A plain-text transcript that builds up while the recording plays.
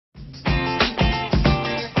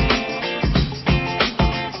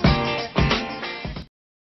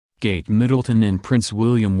Kate Middleton and Prince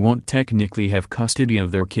William won't technically have custody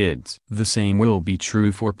of their kids. The same will be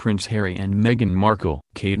true for Prince Harry and Meghan Markle.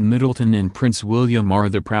 Kate Middleton and Prince William are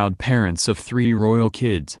the proud parents of 3 royal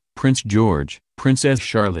kids, Prince George, Princess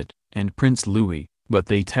Charlotte, and Prince Louis, but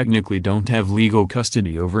they technically don't have legal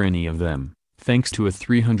custody over any of them, thanks to a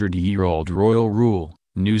 300-year-old royal rule.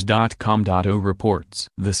 News.com.au reports.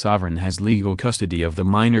 The sovereign has legal custody of the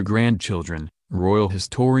minor grandchildren, royal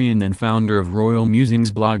historian and founder of Royal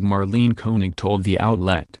Musings blog Marlene Koenig told the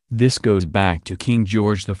outlet. This goes back to King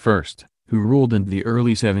George I, who ruled in the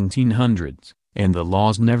early 1700s, and the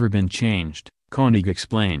law's never been changed, Koenig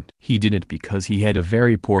explained. He did it because he had a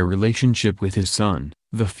very poor relationship with his son,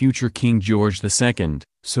 the future King George II,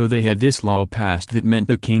 so they had this law passed that meant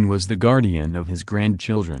the king was the guardian of his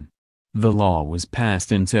grandchildren. The law was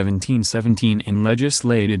passed in 1717 and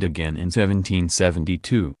legislated again in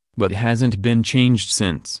 1772, but hasn't been changed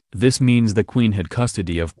since. This means the Queen had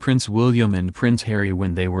custody of Prince William and Prince Harry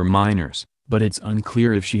when they were minors, but it's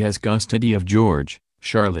unclear if she has custody of George,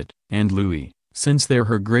 Charlotte, and Louis, since they're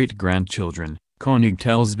her great-grandchildren, Koenig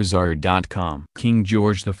tells Bazaar.com. King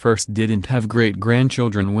George I didn't have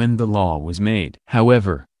great-grandchildren when the law was made.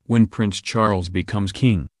 However, when Prince Charles becomes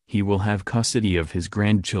king, he will have custody of his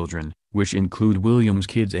grandchildren, which include William's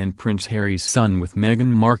kids and Prince Harry's son with Meghan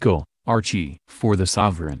Markle, Archie. For the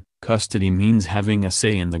sovereign, custody means having a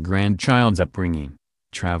say in the grandchild's upbringing,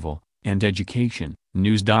 travel, and education,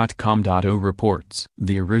 News.com.au reports.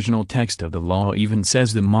 The original text of the law even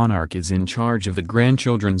says the monarch is in charge of the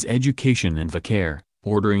grandchildren's education and the care,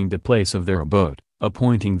 ordering the place of their abode,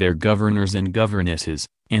 appointing their governors and governesses,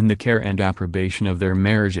 and the care and approbation of their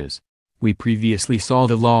marriages. We previously saw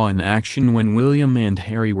the law in action when William and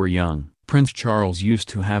Harry were young. Prince Charles used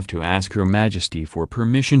to have to ask Her Majesty for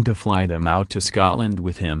permission to fly them out to Scotland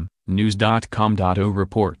with him, News.com.au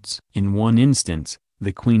reports. In one instance,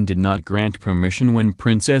 the Queen did not grant permission when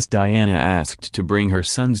Princess Diana asked to bring her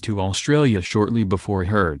sons to Australia shortly before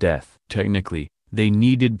her death. Technically, they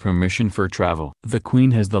needed permission for travel. The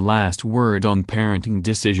Queen has the last word on parenting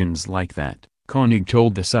decisions like that, Koenig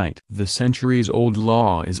told the site. The centuries-old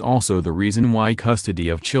law is also the reason why custody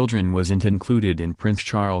of children wasn't included in Prince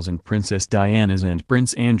Charles and Princess Diana's and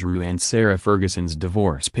Prince Andrew and Sarah Ferguson's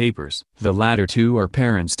divorce papers. The latter two are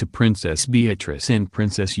parents to Princess Beatrice and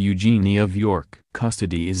Princess Eugenie of York.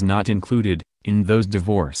 Custody is not included in those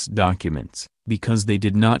divorce documents because they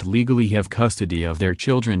did not legally have custody of their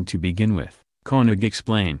children to begin with, Koenig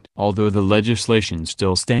explained. Although the legislation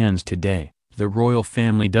still stands today, the royal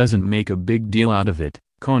family doesn't make a big deal out of it,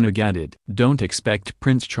 Koenig added. Don't expect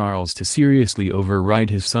Prince Charles to seriously override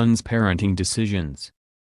his son's parenting decisions.